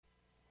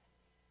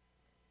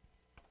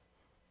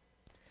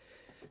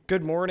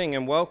Good morning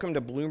and welcome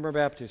to Bloomer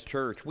Baptist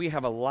Church. We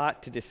have a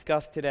lot to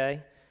discuss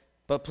today,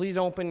 but please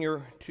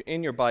open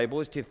in your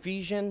Bibles to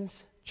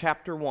Ephesians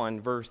chapter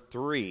 1, verse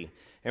 3,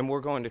 and we're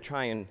going to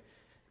try and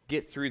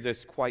get through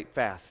this quite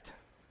fast.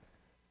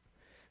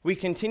 We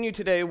continue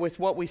today with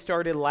what we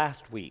started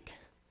last week,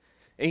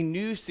 a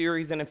new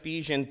series in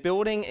Ephesians,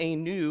 building a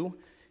new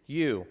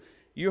you.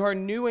 You are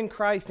new in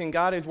Christ, and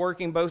God is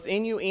working both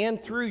in you and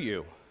through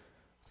you.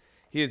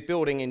 He is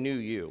building a new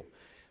you.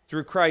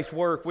 Through Christ's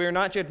work, we are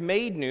not just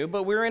made new,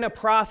 but we're in a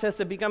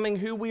process of becoming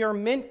who we are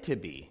meant to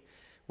be.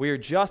 We are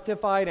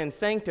justified and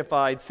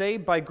sanctified,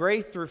 saved by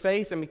grace through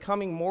faith, and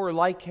becoming more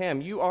like Him.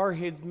 You are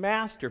His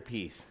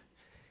masterpiece,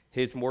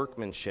 His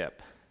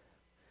workmanship.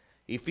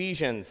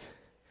 Ephesians.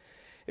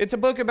 It's a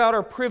book about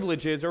our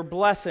privileges or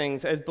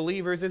blessings as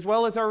believers, as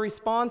well as our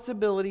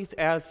responsibilities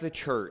as the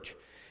church.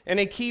 And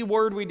a key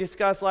word we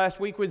discussed last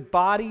week was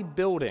body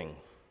building,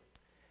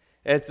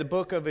 as the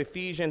book of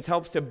Ephesians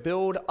helps to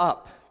build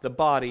up the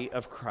body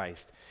of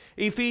Christ.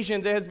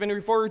 Ephesians has been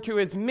referred to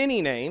as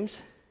many names,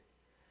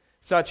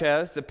 such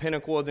as the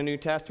pinnacle of the New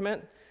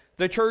Testament,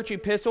 the church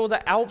epistle,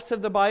 the Alps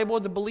of the Bible,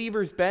 the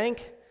believer's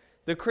bank,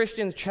 the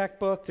Christian's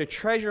checkbook, the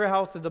treasure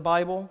house of the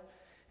Bible,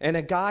 and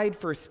a guide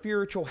for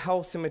spiritual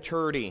health and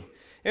maturity.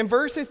 In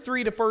verses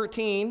 3 to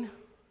 13,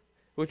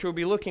 which we'll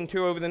be looking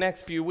to over the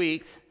next few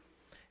weeks,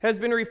 has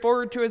been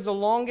referred to as the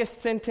longest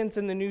sentence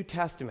in the New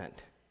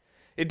Testament.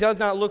 It does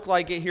not look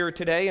like it here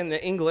today in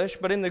the English,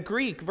 but in the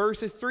Greek,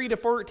 verses 3 to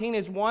 14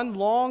 is one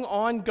long,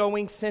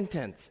 ongoing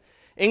sentence.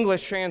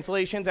 English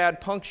translations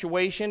add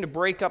punctuation to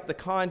break up the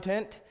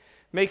content,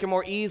 make it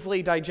more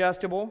easily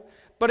digestible.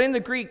 But in the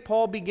Greek,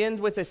 Paul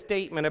begins with a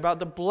statement about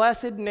the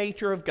blessed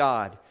nature of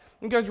God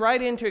and goes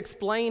right into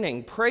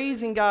explaining,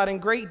 praising God in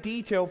great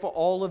detail for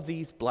all of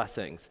these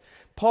blessings.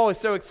 Paul is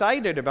so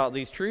excited about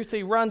these truths,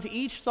 he runs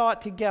each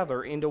thought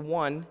together into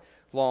one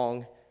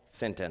long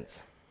sentence.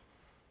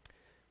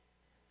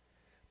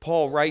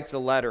 Paul writes a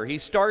letter. He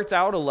starts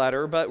out a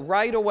letter, but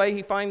right away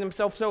he finds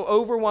himself so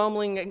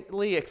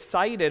overwhelmingly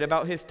excited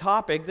about his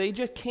topic that he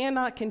just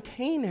cannot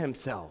contain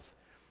himself.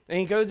 And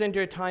he goes into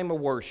a time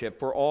of worship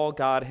for all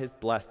God has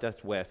blessed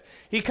us with.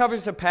 He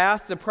covers the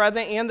past, the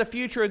present, and the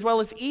future, as well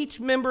as each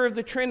member of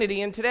the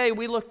Trinity. And today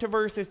we look to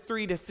verses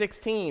 3 to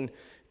 16,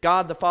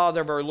 God the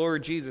Father of our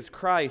Lord Jesus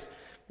Christ.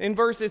 In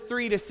verses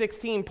 3 to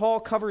 16, Paul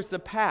covers the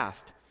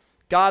past.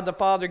 God the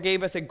Father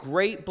gave us a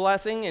great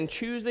blessing in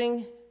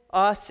choosing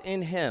us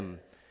in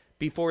Him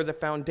before the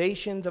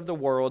foundations of the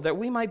world, that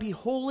we might be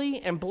holy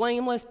and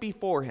blameless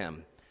before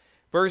Him.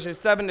 Verses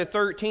 7 to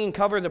 13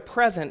 cover the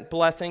present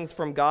blessings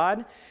from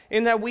God,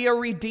 in that we are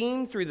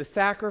redeemed through the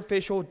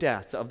sacrificial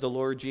death of the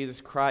Lord Jesus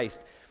Christ.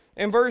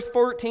 And verse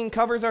 14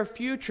 covers our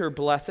future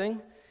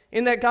blessing,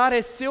 in that God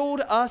has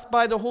sealed us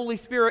by the Holy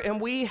Spirit, and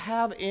we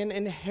have an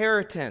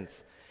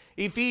inheritance.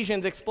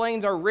 Ephesians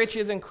explains our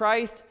riches in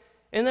Christ,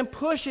 and then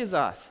pushes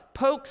us,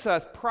 pokes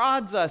us,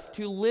 prods us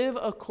to live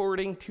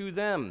according to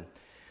them.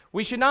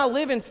 We should not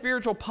live in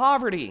spiritual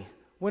poverty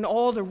when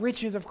all the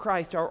riches of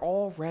Christ are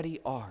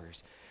already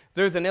ours.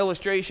 There's an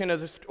illustration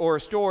or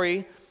a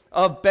story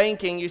of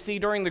banking. You see,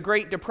 during the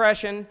Great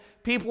Depression,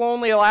 people were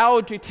only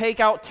allowed to take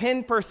out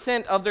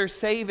 10% of their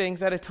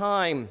savings at a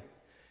time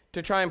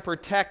to try and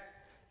protect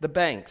the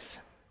banks.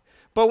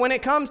 But when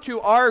it comes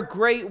to our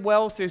great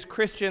wealth as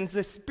Christians,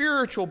 the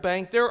spiritual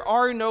bank, there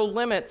are no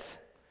limits.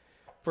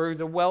 For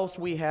the wealth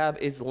we have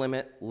is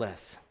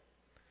limitless.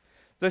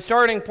 The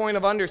starting point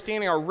of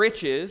understanding our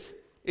riches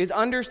is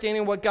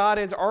understanding what God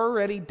has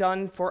already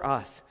done for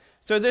us.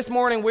 So this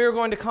morning we're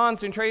going to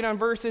concentrate on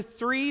verses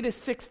 3 to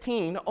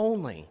 16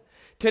 only.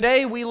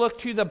 Today we look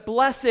to the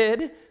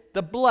blessed,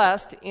 the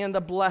blessed, and the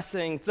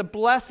blessings. The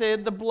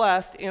blessed, the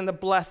blessed, and the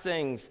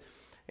blessings.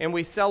 And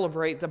we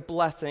celebrate the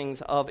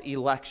blessings of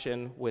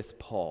election with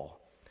Paul.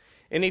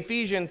 In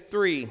Ephesians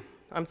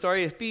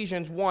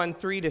 1,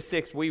 3 to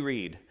 6, we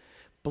read,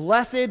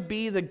 "Blessed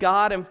be the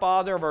God and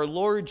Father of our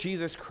Lord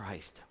Jesus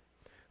Christ,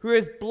 who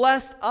has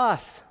blessed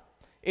us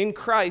in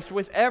Christ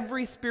with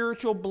every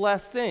spiritual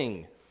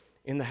blessing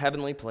in the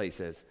heavenly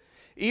places,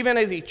 even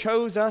as He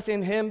chose us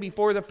in Him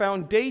before the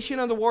foundation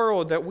of the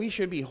world, that we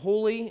should be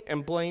holy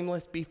and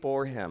blameless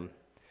before Him.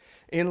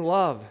 In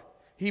love,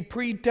 He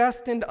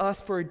predestined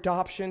us for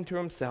adoption to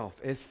Himself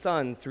as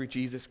sons through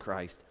Jesus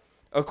Christ,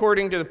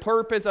 according to the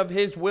purpose of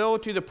His will,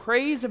 to the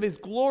praise of His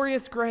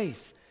glorious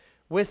grace,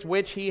 with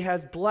which He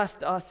has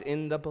blessed us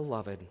in the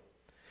Beloved."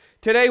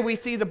 Today we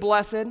see the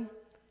blessed,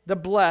 the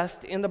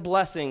blessed, and the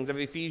blessings of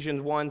Ephesians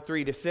 1,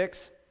 3 to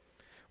 6.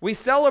 We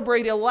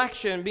celebrate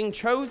election, being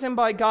chosen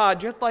by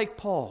God, just like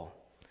Paul.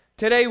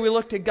 Today we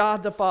look to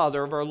God the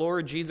Father of our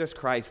Lord Jesus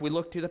Christ. We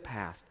look to the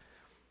past,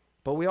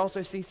 but we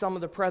also see some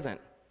of the present.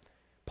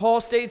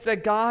 Paul states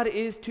that God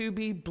is to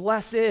be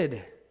blessed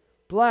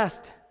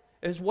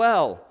as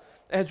well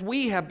as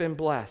we have been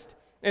blessed.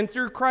 And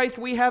through Christ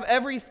we have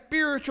every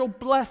spiritual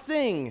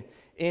blessing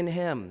in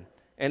Him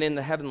and in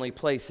the heavenly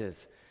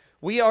places.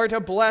 We are to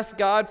bless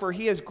God, for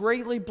He has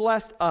greatly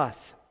blessed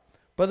us.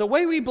 But the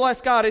way we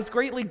bless God is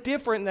greatly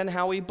different than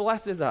how He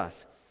blesses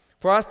us.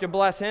 For us to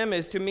bless him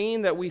is to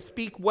mean that we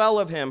speak well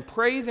of him,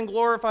 praise and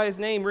glorify his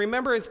name,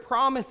 remember his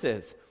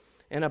promises,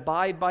 and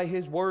abide by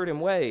his word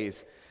and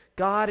ways.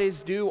 God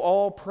is due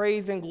all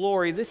praise and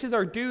glory. This is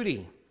our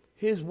duty,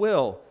 his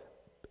will,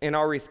 and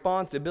our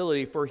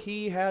responsibility, for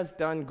he has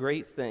done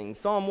great things.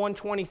 Psalm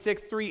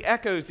 126:3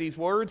 echoes these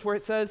words where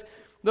it says,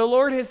 "The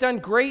Lord has done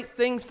great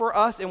things for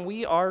us, and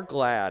we are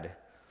glad."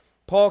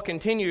 Paul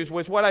continues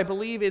with what I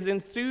believe is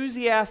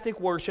enthusiastic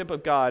worship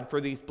of God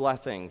for these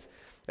blessings.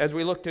 As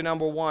we look to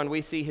number 1,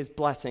 we see his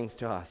blessings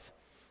to us.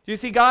 You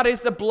see, God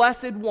is the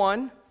blessed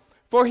one,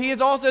 for he is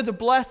also the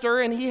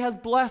blesser, and he has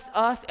blessed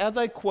us, as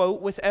I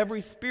quote, with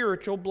every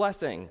spiritual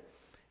blessing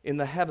in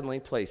the heavenly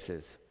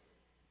places.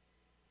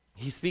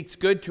 He speaks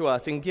good to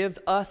us and gives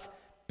us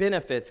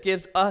benefits,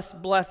 gives us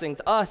blessings,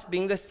 us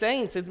being the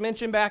saints, as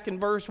mentioned back in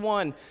verse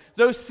 1,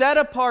 those set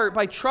apart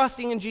by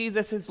trusting in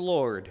Jesus as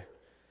Lord.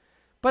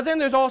 But then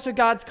there's also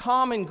God's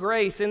common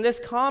grace, and this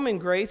common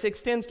grace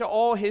extends to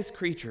all his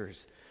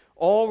creatures.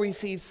 All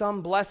receive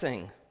some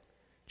blessing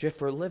just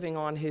for living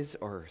on his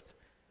earth.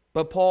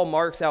 But Paul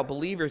marks out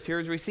believers here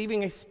as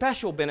receiving a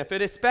special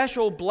benefit, a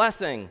special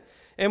blessing.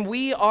 And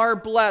we are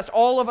blessed.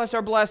 All of us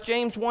are blessed.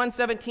 James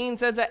 1:17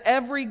 says that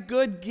every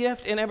good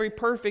gift and every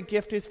perfect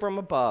gift is from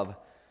above,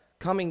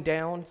 coming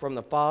down from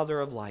the Father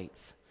of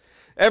lights.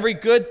 Every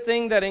good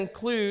thing that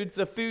includes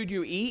the food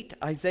you eat,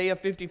 Isaiah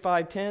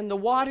 55:10, the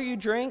water you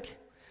drink,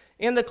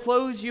 and the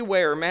clothes you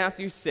wear,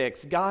 Matthew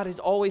 6. God is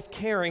always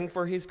caring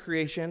for his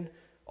creation,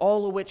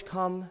 all of which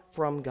come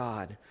from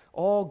God.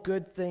 All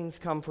good things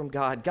come from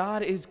God.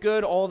 God is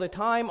good all the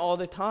time. All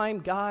the time,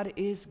 God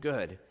is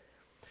good.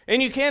 And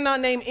you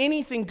cannot name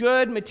anything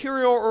good,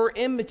 material or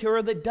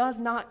immaterial, that does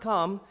not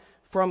come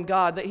from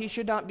God, that he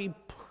should not be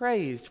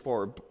praised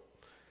for.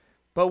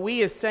 But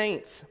we as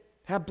saints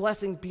have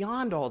blessings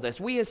beyond all this.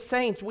 We as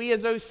saints, we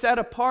as those set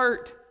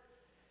apart,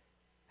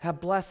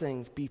 have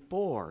blessings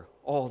before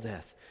all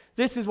this.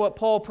 This is what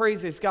Paul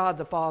praises God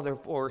the Father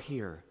for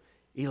here.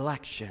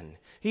 Election.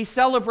 He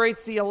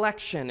celebrates the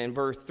election in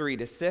verse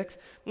 3-6.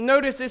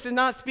 Notice this is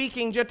not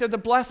speaking just of the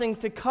blessings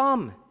to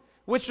come,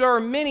 which there are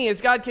many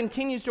as God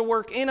continues to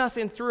work in us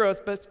and through us,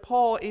 but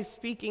Paul is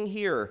speaking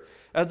here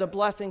of the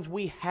blessings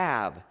we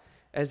have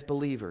as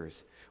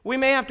believers. We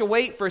may have to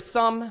wait for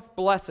some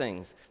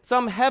blessings,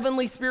 some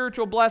heavenly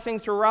spiritual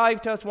blessings to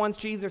arrive to us once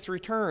Jesus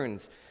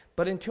returns,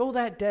 but until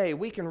that day,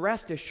 we can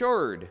rest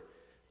assured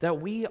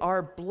that we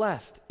are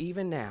blessed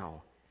even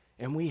now,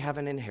 and we have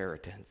an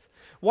inheritance.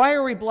 Why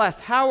are we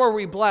blessed? How are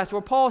we blessed?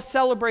 Well, Paul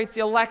celebrates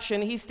the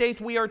election. He states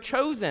we are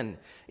chosen,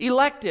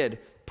 elected,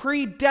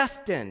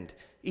 predestined,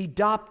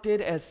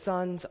 adopted as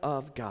sons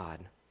of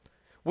God.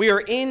 We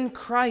are in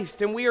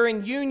Christ, and we are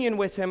in union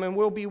with him, and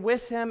will be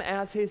with him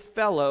as his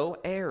fellow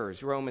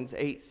heirs, Romans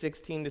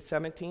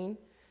 8:16-17.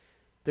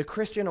 The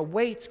Christian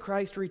awaits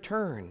Christ's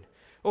return.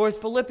 Or as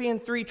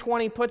Philippians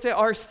 3:20 puts it,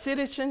 our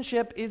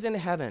citizenship is in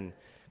heaven,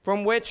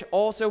 from which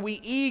also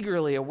we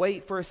eagerly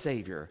await for a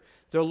Savior,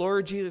 the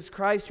Lord Jesus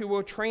Christ, who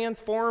will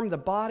transform the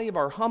body of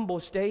our humble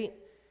state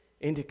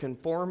into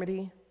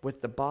conformity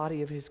with the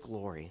body of his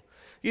glory.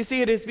 You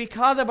see, it is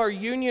because of our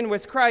union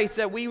with Christ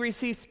that we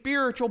receive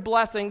spiritual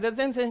blessings.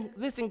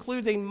 This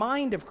includes a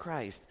mind of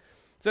Christ,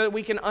 so that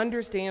we can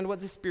understand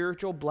what the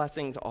spiritual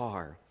blessings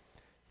are.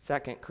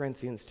 2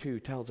 Corinthians 2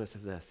 tells us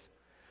of this.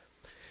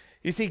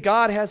 You see,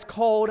 God has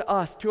called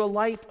us to a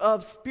life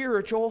of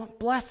spiritual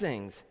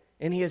blessings,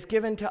 and he has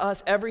given to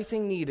us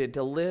everything needed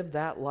to live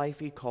that life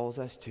he calls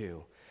us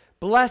to.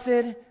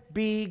 Blessed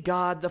be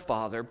God the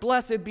Father.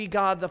 Blessed be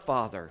God the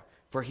Father,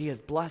 for he has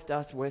blessed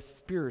us with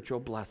spiritual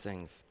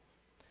blessings.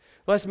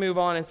 Let's move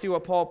on and see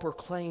what Paul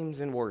proclaims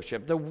in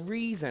worship. The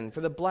reason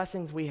for the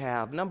blessings we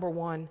have, number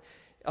one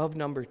of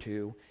number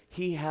two,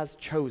 he has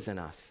chosen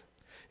us.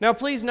 Now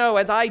please know,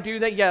 as I do,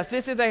 that yes,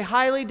 this is a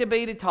highly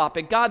debated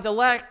topic. God's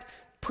elect,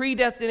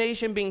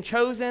 predestination, being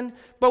chosen,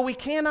 but we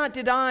cannot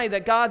deny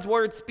that God's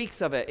word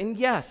speaks of it. And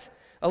yes,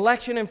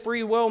 election and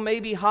free will may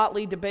be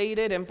hotly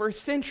debated and for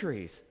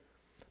centuries.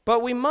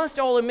 But we must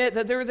all admit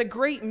that there is a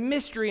great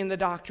mystery in the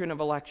doctrine of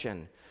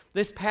election.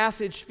 This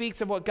passage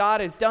speaks of what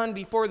God has done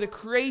before the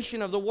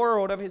creation of the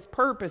world, of his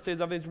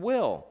purposes, of his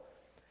will.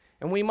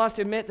 And we must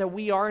admit that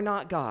we are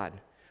not God.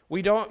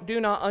 We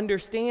do not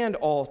understand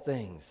all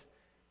things.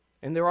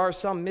 And there are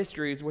some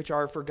mysteries which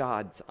are for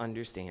God's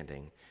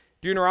understanding.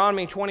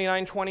 Deuteronomy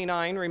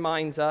 29:29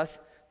 reminds us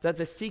that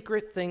the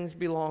secret things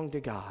belong to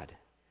God.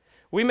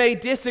 We may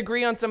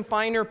disagree on some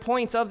finer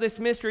points of this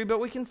mystery, but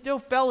we can still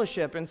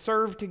fellowship and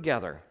serve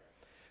together.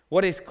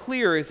 What is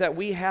clear is that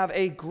we have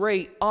a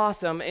great,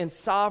 awesome, and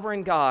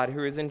sovereign God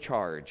who is in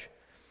charge.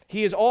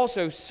 He is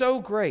also so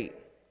great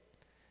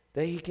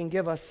that he can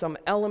give us some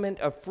element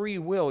of free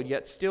will,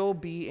 yet still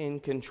be in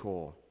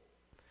control.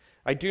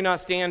 I do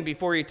not stand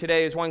before you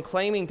today as one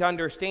claiming to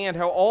understand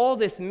how all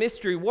this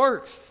mystery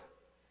works,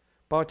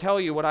 but I'll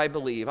tell you what I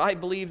believe. I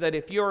believe that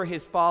if you're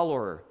his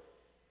follower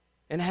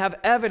and have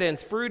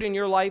evidence, fruit in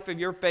your life of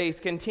your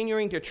faith,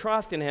 continuing to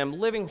trust in him,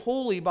 living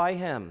wholly by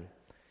him,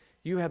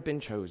 you have been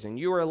chosen.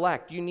 You are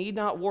elect. You need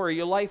not worry.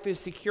 Your life is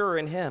secure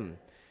in him.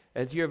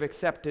 as you have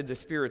accepted the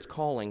Spirit's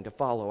calling to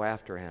follow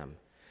after him.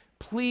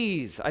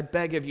 Please, I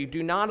beg of you,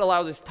 do not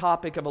allow this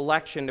topic of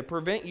election to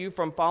prevent you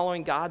from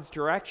following God's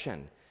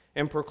direction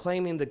and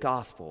proclaiming the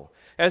gospel.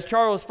 As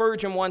Charles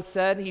Spurgeon once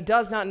said, he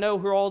does not know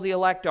who all the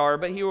elect are,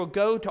 but he will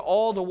go to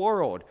all the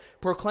world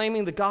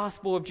proclaiming the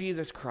gospel of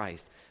Jesus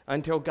Christ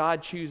until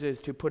God chooses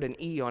to put an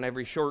E on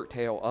every short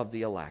tail of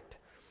the elect.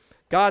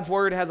 God's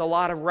word has a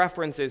lot of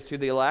references to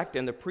the elect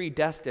and the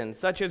predestined,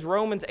 such as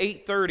Romans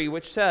 8:30,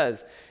 which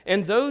says,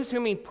 "And those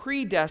whom he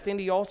predestined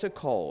he also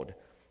called,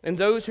 and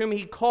those whom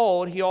he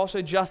called he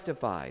also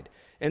justified,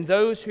 and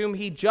those whom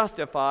he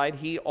justified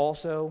he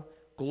also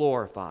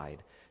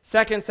glorified."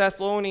 2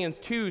 Thessalonians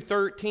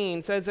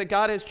 2:13 says that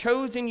God has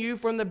chosen you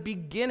from the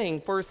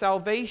beginning for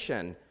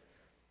salvation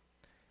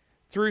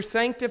through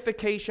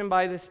sanctification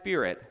by the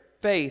Spirit,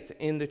 faith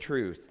in the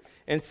truth.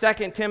 And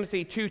 2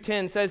 Timothy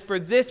 2:10 says, "For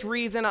this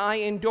reason I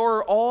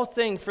endure all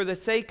things for the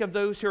sake of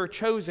those who are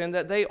chosen,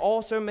 that they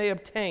also may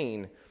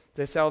obtain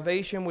the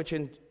salvation which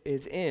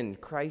is in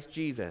Christ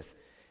Jesus,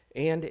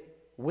 and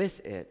with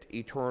it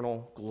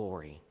eternal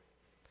glory."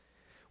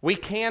 We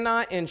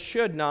cannot and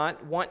should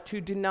not want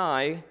to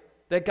deny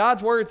that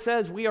God's word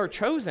says we are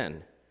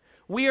chosen.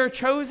 We are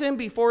chosen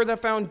before the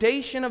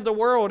foundation of the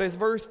world, as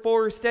verse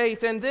 4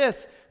 states, and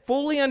this,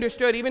 fully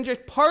understood, even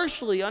just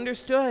partially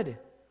understood,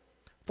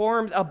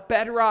 forms a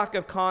bedrock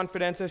of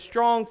confidence, a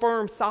strong,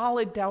 firm,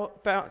 solid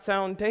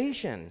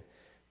foundation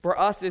for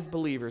us as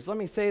believers. Let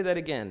me say that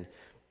again.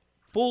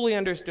 Fully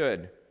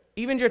understood,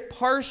 even just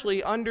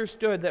partially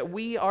understood that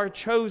we are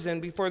chosen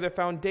before the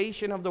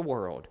foundation of the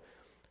world,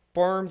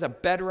 forms a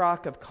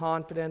bedrock of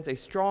confidence, a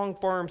strong,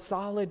 firm,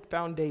 solid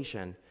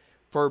foundation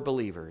for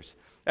believers.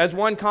 As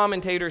one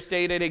commentator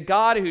stated, "A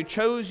God who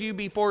chose you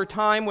before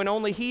time when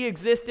only he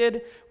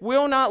existed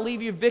will not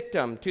leave you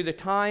victim to the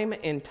time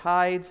and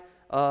tides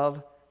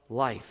of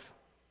life."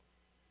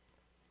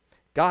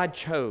 God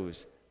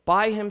chose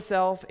by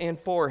himself and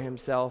for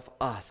himself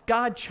us.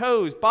 God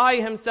chose by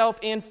himself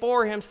and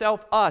for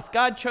himself us.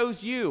 God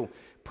chose you,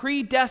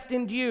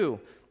 predestined you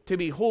to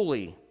be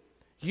holy.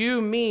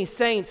 You, me,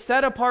 saints,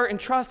 set apart and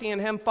trusting in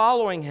him,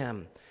 following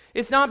him.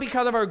 It's not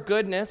because of our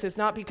goodness. It's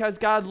not because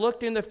God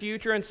looked in the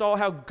future and saw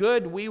how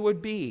good we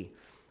would be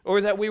or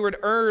that we would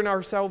earn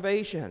our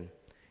salvation.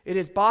 It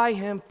is by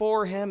him,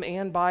 for him,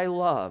 and by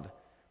love,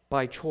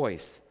 by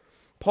choice.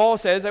 Paul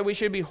says that we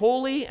should be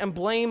holy and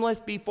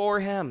blameless before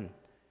him.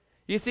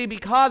 You see,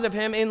 because of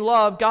him, in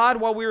love, God,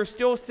 while we were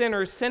still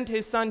sinners, sent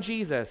his son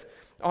Jesus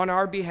on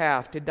our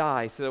behalf to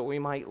die so that we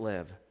might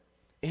live.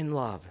 In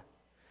love.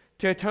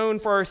 To atone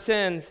for our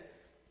sins,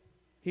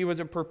 he was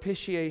a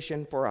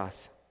propitiation for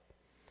us.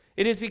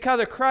 It is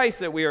because of Christ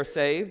that we are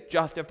saved,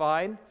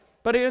 justified,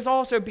 but it is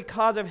also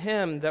because of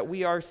him that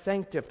we are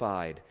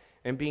sanctified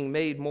and being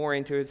made more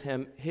into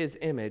his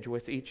image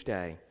with each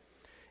day.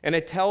 And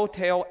a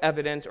telltale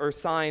evidence or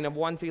sign of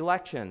one's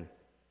election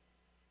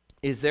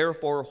is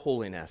therefore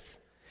holiness.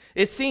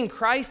 It's seeing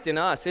Christ in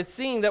us. It's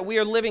seeing that we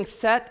are living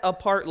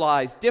set-apart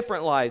lives,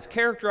 different lives,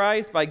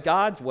 characterized by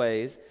God's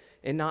ways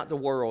and not the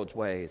world's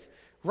ways.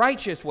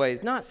 Righteous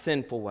ways, not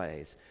sinful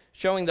ways,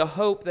 showing the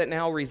hope that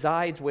now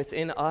resides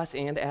within us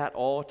and at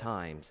all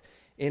times,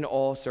 in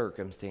all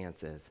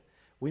circumstances.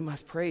 We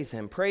must praise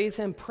him, praise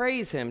him,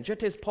 praise him,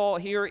 just as Paul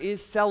here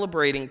is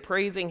celebrating,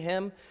 praising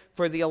him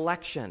for the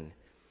election.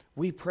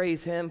 We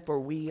praise him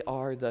for we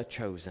are the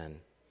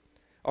chosen.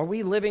 Are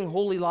we living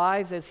holy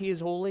lives as he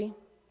is holy?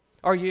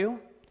 Are you?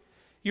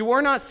 You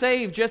were not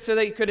saved just so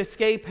that you could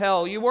escape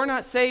hell. You were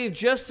not saved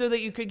just so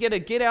that you could get a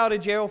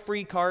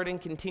get-out-of-jail-free card and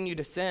continue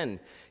to sin.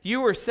 You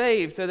were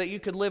saved so that you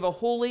could live a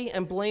holy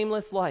and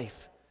blameless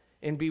life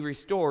and be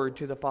restored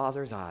to the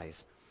Father's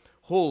eyes.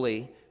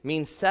 Holy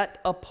means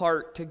set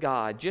apart to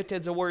God, just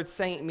as the word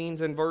saint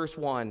means in verse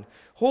 1.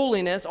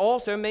 Holiness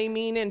also may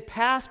mean in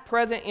past,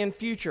 present, and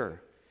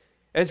future.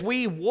 As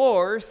we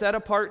were set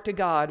apart to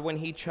God when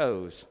he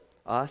chose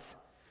us,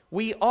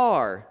 we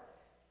are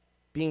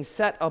being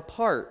set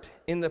apart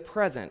in the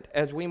present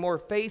as we more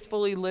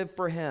faithfully live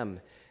for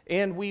him,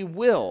 and we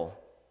will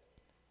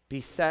be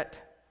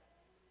set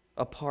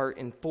apart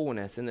in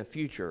fullness in the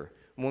future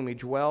when we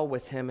dwell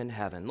with him in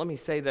heaven. Let me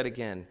say that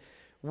again.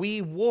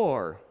 We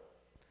were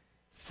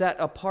set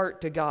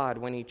apart to God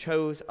when he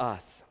chose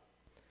us.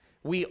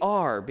 We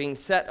are being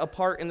set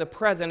apart in the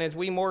present as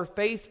we more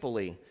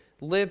faithfully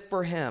live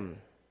for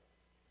him,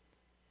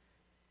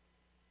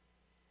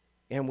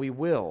 and we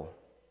will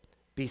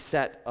be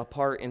set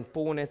apart in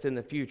fullness in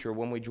the future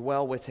when we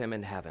dwell with him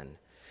in heaven.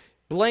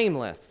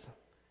 Blameless.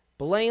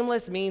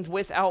 Blameless means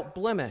without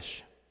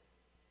blemish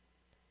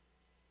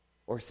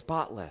or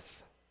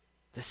spotless.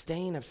 The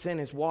stain of sin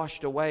is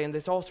washed away, and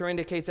this also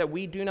indicates that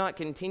we do not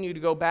continue to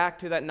go back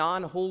to that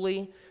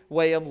non-holy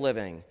way of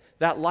living,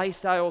 that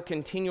lifestyle of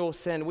continual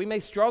sin. We may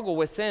struggle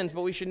with sins,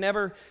 but we should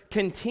never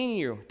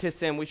continue to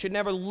sin. We should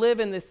never live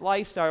in this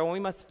lifestyle, and we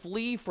must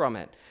flee from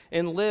it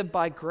and live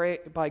by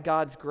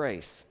God's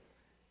grace.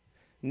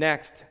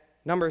 Next,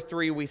 number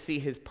 3, we see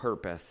his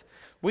purpose.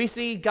 We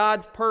see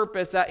God's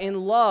purpose that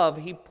in love,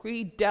 he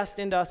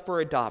predestined us for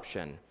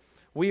adoption.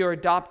 We are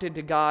adopted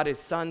to God as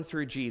sons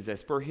through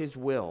Jesus for his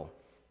will.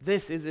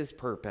 This is his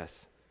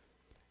purpose.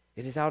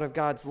 It is out of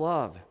God's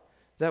love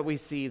that we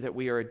see that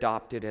we are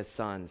adopted as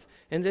sons.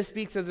 And this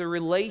speaks of the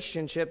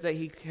relationship that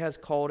he has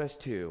called us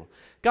to.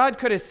 God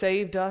could have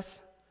saved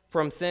us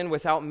from sin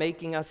without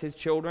making us his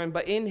children,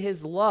 but in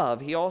his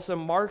love, he also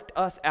marked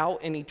us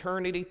out in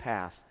eternity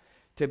past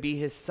to be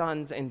his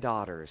sons and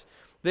daughters.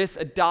 This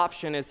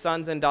adoption as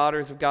sons and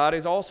daughters of God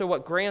is also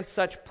what grants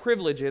such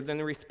privileges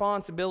and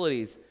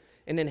responsibilities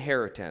and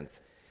inheritance.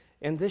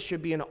 And this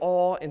should be an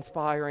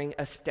awe-inspiring,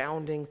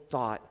 astounding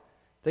thought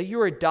that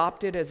you are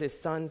adopted as his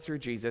sons through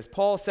Jesus.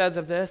 Paul says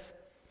of this,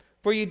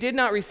 "For you did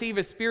not receive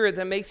a spirit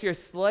that makes you a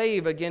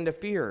slave again to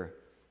fear,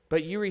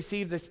 but you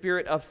received the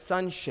spirit of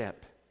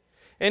sonship."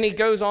 And he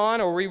goes on,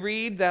 or we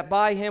read that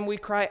by him we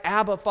cry,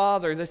 "Abba,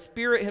 Father." The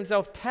Spirit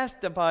himself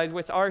testifies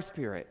with our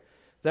spirit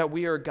that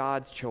we are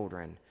God's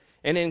children.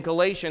 And in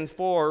Galatians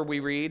 4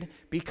 we read,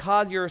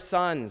 "Because you're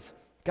sons,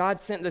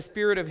 God sent the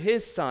Spirit of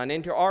his Son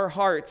into our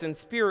hearts, and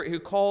Spirit who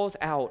calls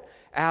out,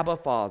 'Abba,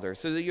 Father,'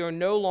 so that you are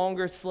no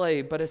longer a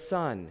slave, but a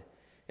son.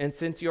 And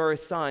since you are a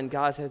son,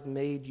 God has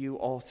made you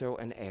also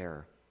an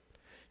heir."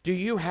 Do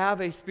you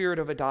have a spirit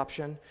of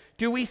adoption?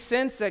 Do we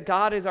sense that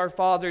God is our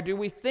Father? Do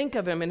we think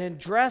of him and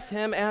address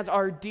him as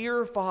our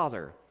dear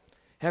Father?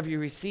 Have you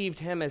received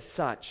him as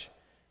such?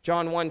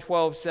 John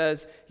 1:12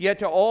 says, "Yet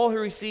to all who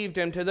received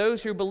him, to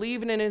those who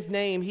believe in his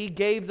name, he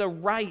gave the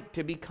right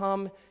to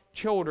become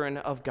children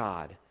of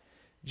God."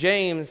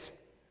 James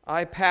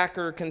I.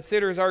 Packer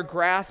considers our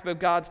grasp of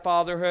God's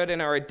fatherhood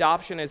and our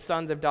adoption as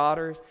sons of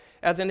daughters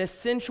as an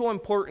essential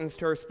importance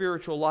to our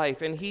spiritual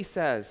life. And he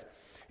says,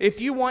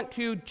 if you want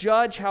to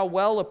judge how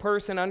well a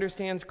person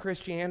understands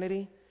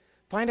Christianity,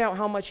 find out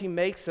how much he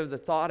makes of the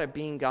thought of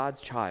being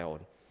God's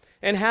child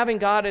and having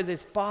God as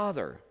his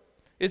father.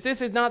 If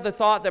this is not the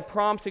thought that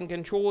prompts and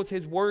controls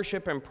his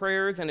worship and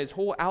prayers and his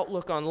whole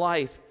outlook on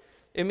life,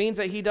 it means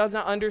that he does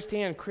not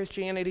understand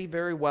Christianity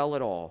very well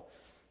at all.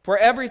 For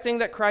everything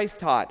that Christ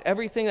taught,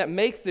 everything that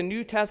makes the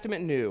New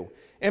Testament new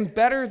and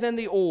better than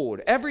the Old,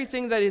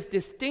 everything that is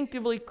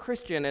distinctively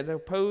Christian as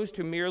opposed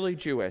to merely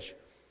Jewish,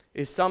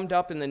 is summed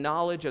up in the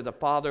knowledge of the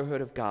fatherhood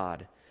of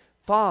God.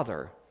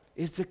 Father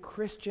is the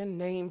Christian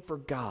name for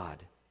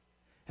God.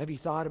 Have you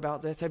thought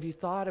about this? Have you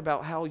thought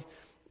about how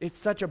it's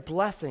such a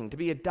blessing to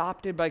be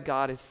adopted by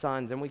God as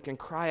sons, and we can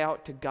cry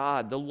out to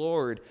God, the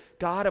Lord,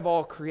 God of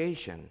all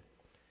creation,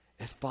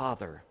 as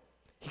Father.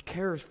 He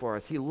cares for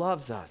us, he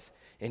loves us,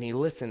 and he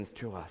listens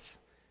to us.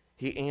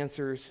 He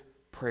answers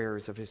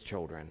prayers of his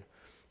children.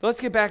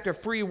 Let's get back to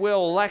free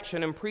will,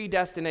 election, and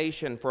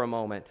predestination for a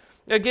moment.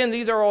 Again,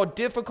 these are all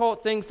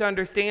difficult things to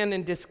understand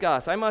and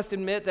discuss. I must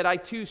admit that I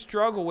too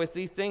struggle with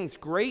these things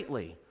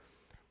greatly.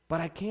 But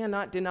I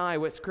cannot deny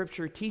what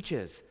Scripture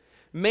teaches.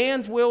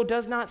 Man's will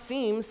does not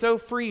seem so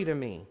free to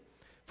me.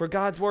 For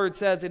God's word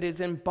says it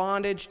is in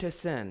bondage to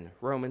sin,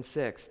 Romans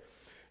 6.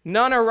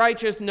 None are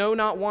righteous, no,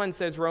 not one,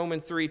 says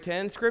Romans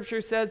 3:10.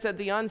 Scripture says that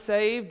the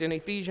unsaved, in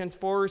Ephesians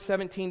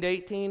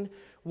 4:17-18,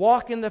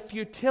 walk in the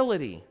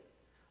futility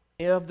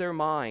of their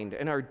mind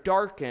and are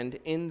darkened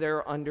in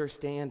their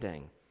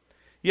understanding.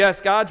 Yes,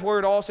 God's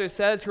word also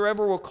says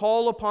whoever will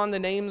call upon the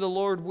name of the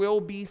Lord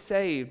will be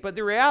saved. But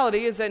the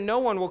reality is that no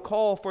one will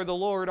call for the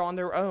Lord on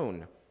their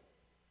own.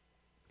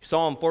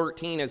 Psalm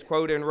 14, as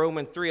quoted in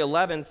Romans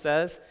 3:11,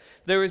 says,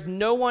 "There is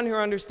no one who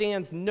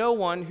understands, no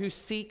one who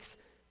seeks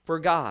for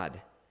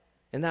God."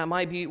 And that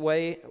might be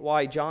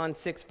why John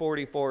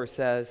 6:44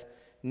 says,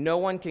 "No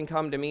one can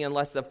come to me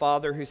unless the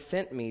Father who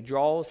sent me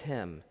draws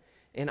him,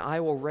 and I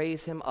will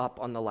raise him up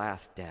on the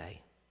last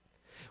day."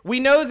 We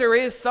know there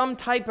is some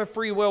type of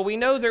free will. We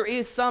know there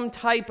is some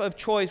type of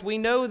choice. We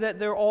know that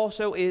there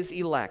also is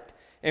elect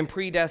and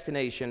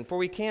predestination, for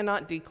we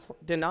cannot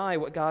deny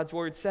what God's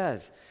word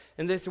says.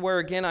 And this is where,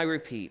 again, I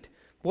repeat,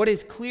 what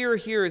is clear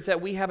here is that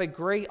we have a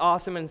great,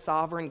 awesome, and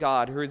sovereign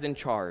God who is in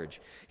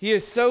charge. He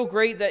is so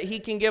great that he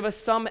can give us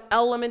some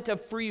element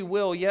of free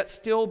will, yet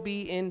still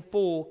be in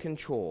full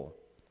control.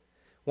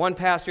 One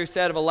pastor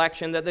said of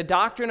election that the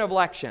doctrine of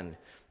election,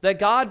 that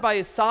God by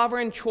his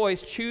sovereign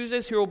choice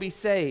chooses who will be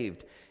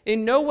saved,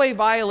 in no way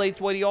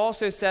violates what he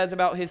also says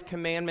about his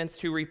commandments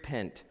to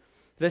repent.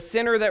 The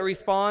sinner that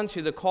responds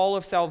to the call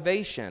of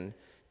salvation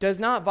does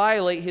not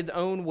violate his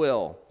own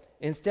will.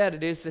 Instead,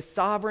 it is the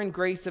sovereign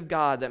grace of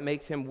God that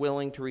makes him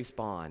willing to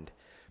respond.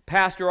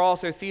 Pastor,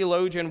 also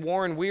theologian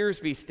Warren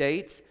Wiersbe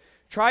states,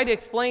 "Try to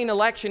explain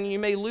election, and you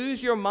may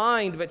lose your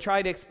mind, but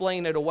try to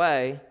explain it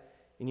away,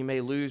 and you may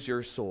lose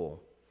your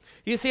soul."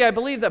 You see, I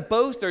believe that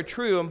both are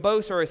true and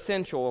both are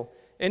essential.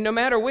 And no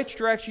matter which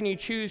direction you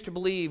choose to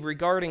believe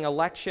regarding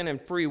election and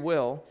free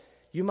will,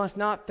 you must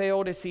not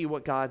fail to see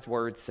what God's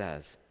word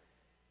says.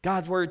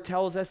 God's word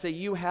tells us that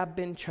you have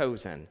been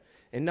chosen.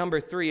 And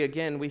number 3,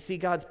 again, we see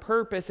God's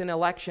purpose in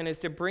election is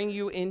to bring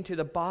you into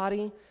the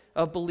body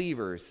of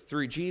believers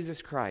through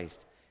Jesus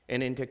Christ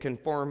and into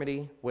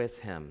conformity with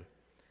him.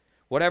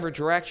 Whatever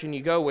direction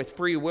you go with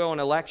free will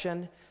and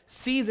election,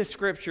 see the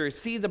scriptures,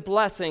 see the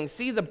blessings,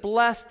 see the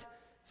blessed,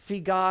 see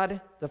God,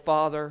 the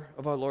Father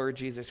of our Lord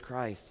Jesus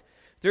Christ.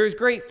 There is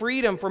great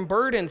freedom from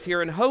burdens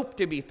here and hope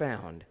to be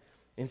found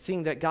in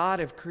seeing that God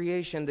of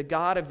creation, the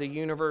God of the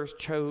universe,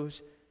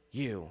 chose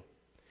you.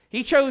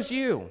 He chose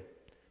you.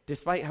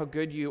 Despite how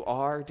good you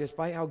are,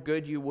 despite how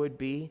good you would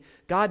be,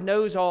 God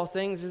knows all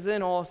things, is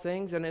in all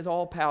things, and is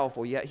all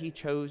powerful, yet he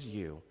chose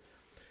you.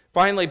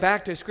 Finally,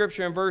 back to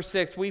Scripture in verse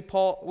 6,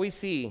 we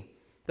see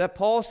that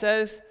Paul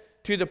says,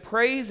 to the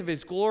praise of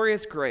his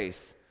glorious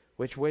grace,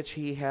 which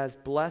he has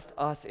blessed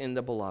us in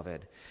the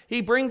beloved.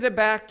 He brings it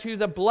back to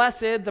the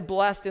blessed, and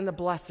the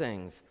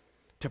blessings,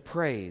 to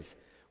praise.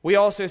 We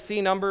also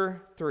see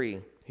number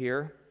 3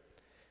 here,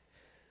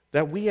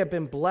 that we have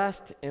been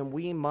blessed and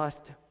we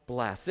must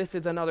bless. This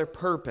is another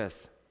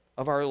purpose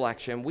of our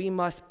election. We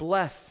must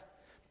bless.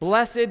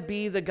 Blessed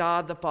be the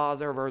God, the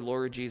Father of our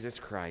Lord Jesus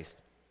Christ.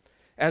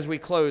 As we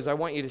close, I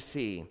want you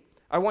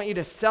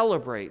to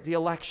celebrate the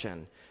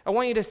election. I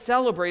want you to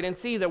celebrate and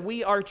see that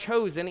we are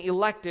chosen,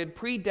 elected,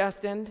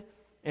 predestined,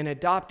 and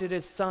adopted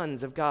as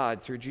sons of God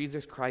through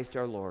Jesus Christ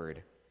our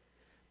Lord.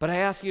 But I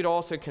ask you to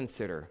also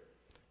consider,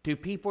 do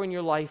people in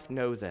your life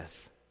know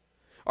this?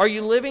 Are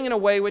you living in a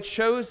way which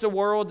shows the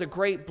world the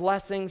great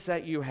blessings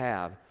that you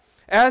have?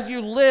 As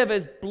you live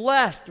as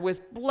blessed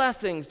with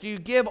blessings, do you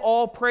give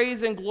all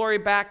praise and glory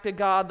back to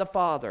God the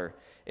Father,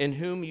 in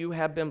whom you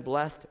have been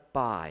blessed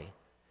by?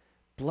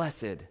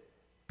 Blessed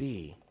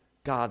be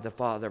God the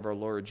Father of our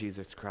Lord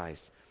Jesus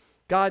Christ.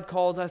 God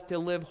calls us to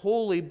live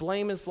holy,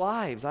 blameless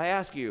lives. I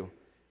ask you,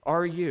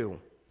 are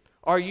you?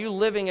 Are you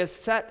living as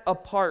set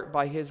apart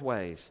by his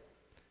ways?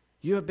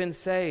 You have been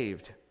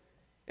saved,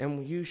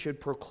 and you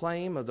should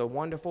proclaim of the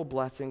wonderful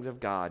blessings of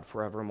God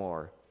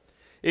forevermore.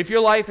 If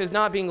your life is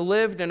not being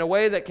lived in a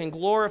way that can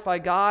glorify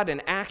God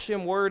in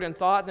action, word, and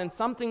thought, then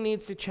something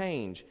needs to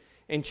change,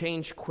 and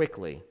change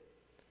quickly.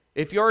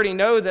 If you already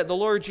know that the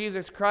Lord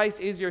Jesus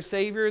Christ is your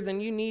Savior, then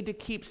you need to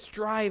keep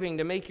striving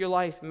to make your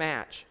life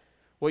match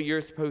what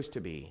you're supposed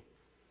to be.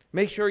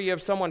 Make sure you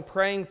have someone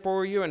praying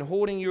for you and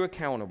holding you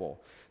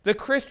accountable. The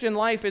Christian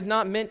life is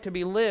not meant to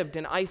be lived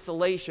in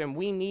isolation.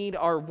 We need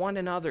our one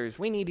another's.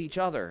 We need each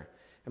other.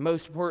 And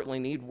most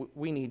importantly,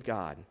 we need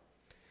God.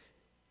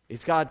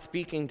 Is God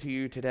speaking to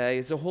you today?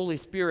 Is the Holy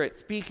Spirit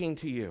speaking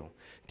to you?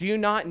 Do you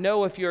not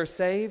know if you're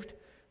saved?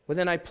 Well,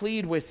 then I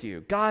plead with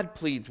you. God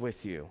pleads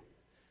with you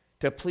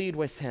to plead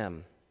with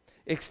him.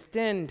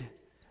 Extend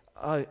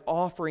an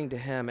offering to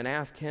him and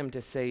ask him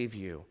to save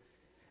you.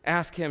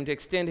 Ask him to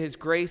extend his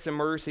grace and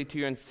mercy to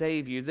you and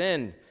save you.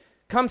 Then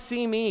come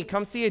see me.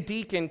 Come see a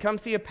deacon. Come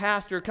see a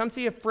pastor. Come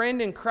see a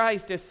friend in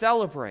Christ to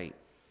celebrate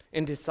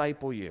and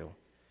disciple you.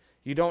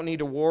 You don't need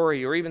to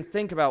worry or even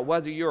think about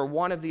whether you are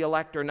one of the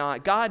elect or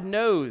not. God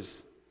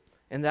knows,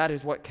 and that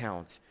is what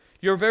counts.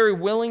 Your very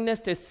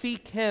willingness to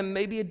seek him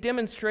may be a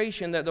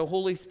demonstration that the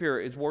Holy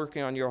Spirit is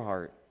working on your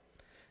heart.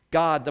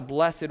 God, the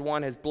Blessed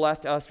One, has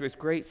blessed us with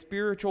great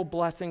spiritual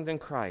blessings in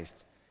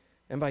Christ,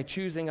 and by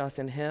choosing us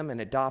in him and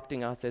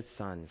adopting us as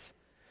sons.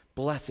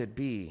 Blessed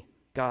be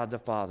God the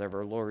Father of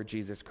our Lord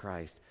Jesus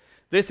Christ.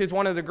 This is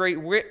one of the great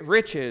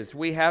riches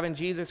we have in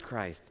Jesus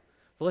Christ.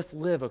 Let's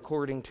live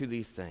according to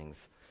these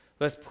things.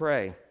 Let's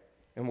pray,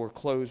 and we'll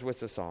close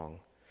with a song.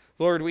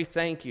 Lord, we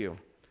thank you,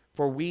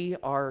 for we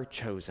are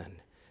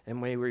chosen, and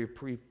may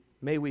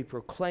we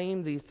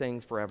proclaim these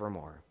things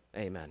forevermore.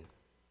 Amen.